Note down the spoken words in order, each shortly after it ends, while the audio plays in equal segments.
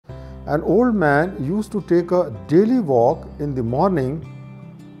An old man used to take a daily walk in the morning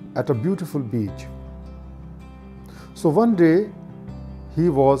at a beautiful beach. So one day he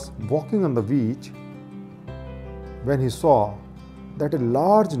was walking on the beach when he saw that a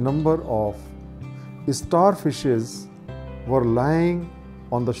large number of starfishes were lying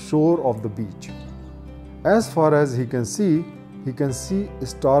on the shore of the beach. As far as he can see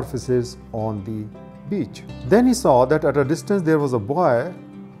starfishes on the beach. Then he saw that at a distance there was a boy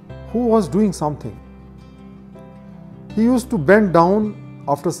who was doing something. He used to bend down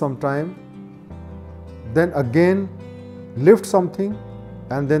after some time, then again lift something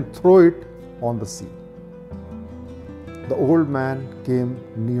and then throw it on the sea. The old man came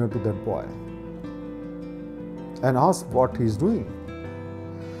near to that boy and asked what he is doing.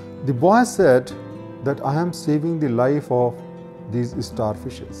 The boy said that I am saving the life of these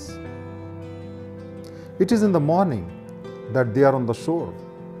starfishes. It is in the morning that they are on the shore.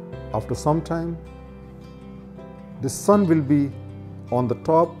 After some time, the sun will be on the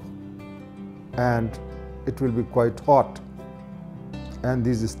top and it will be quite hot, and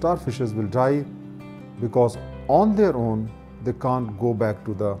these starfishes will die because on their own they can't go back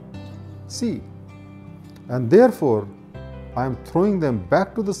to the sea, and therefore I am throwing them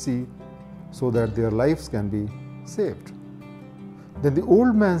back to the sea so that their lives can be saved. Then the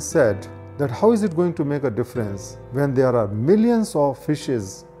old man said that how is it going to make a difference when there are millions of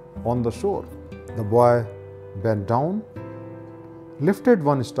fishes on the shore? The boy bent down, lifted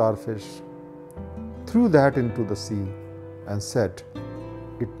one starfish, threw that into the sea and said,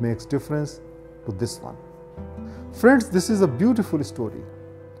 it makes difference to this one. Friends, this is a beautiful story.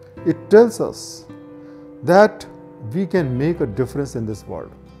 It tells us that we can make a difference in this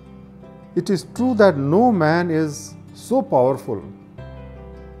world. It is true that no man is so powerful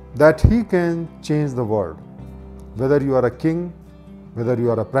that he can change the world. Whether you are a king, whether you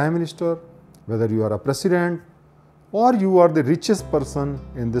are a prime minister, whether you are a president, or you are the richest person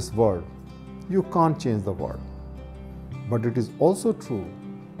in this world, you can't change the world. But it is also true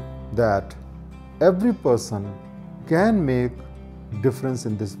that every person can make a difference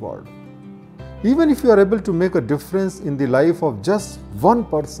in this world. Even if you are able to make a difference in the life of just one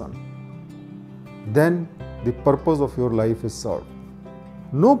person, then the purpose of your life is served.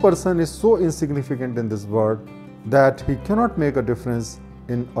 No person is so insignificant in this world that he cannot make a difference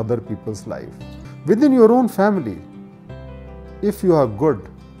in other people's life. Within your own family, if you are good,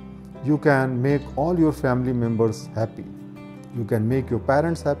 you can make all your family members happy. You can make your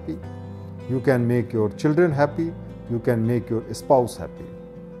parents happy. You can make your children happy. You can make your spouse happy.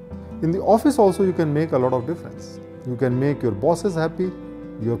 In the office also you can make a lot of difference. You can make your bosses happy,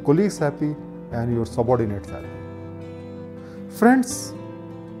 your colleagues happy, and your subordinates happy. Friends,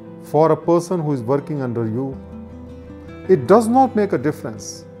 for a person who is working under you, it does not make a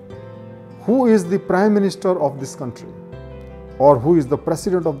difference who is the Prime Minister of this country or who is the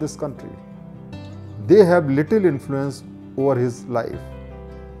President of this country. They have little influence over his life.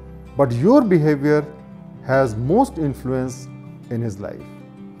 But your behavior has most influence in his life.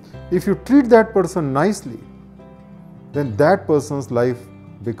 If you treat that person nicely, then that person's life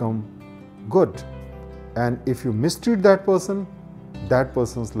becomes good. And if you mistreat that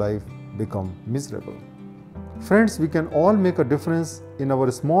person's life becomes miserable. Friends, we can all make a difference in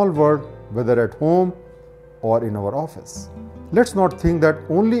our small world, whether at home or in our office. Let's not think that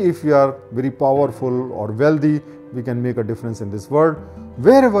only if we are very powerful or wealthy, we can make a difference in this world.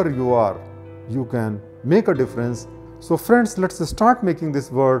 Wherever you are, you can make a difference. So friends, let's start making this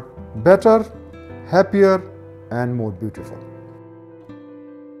world better, happier, and more beautiful.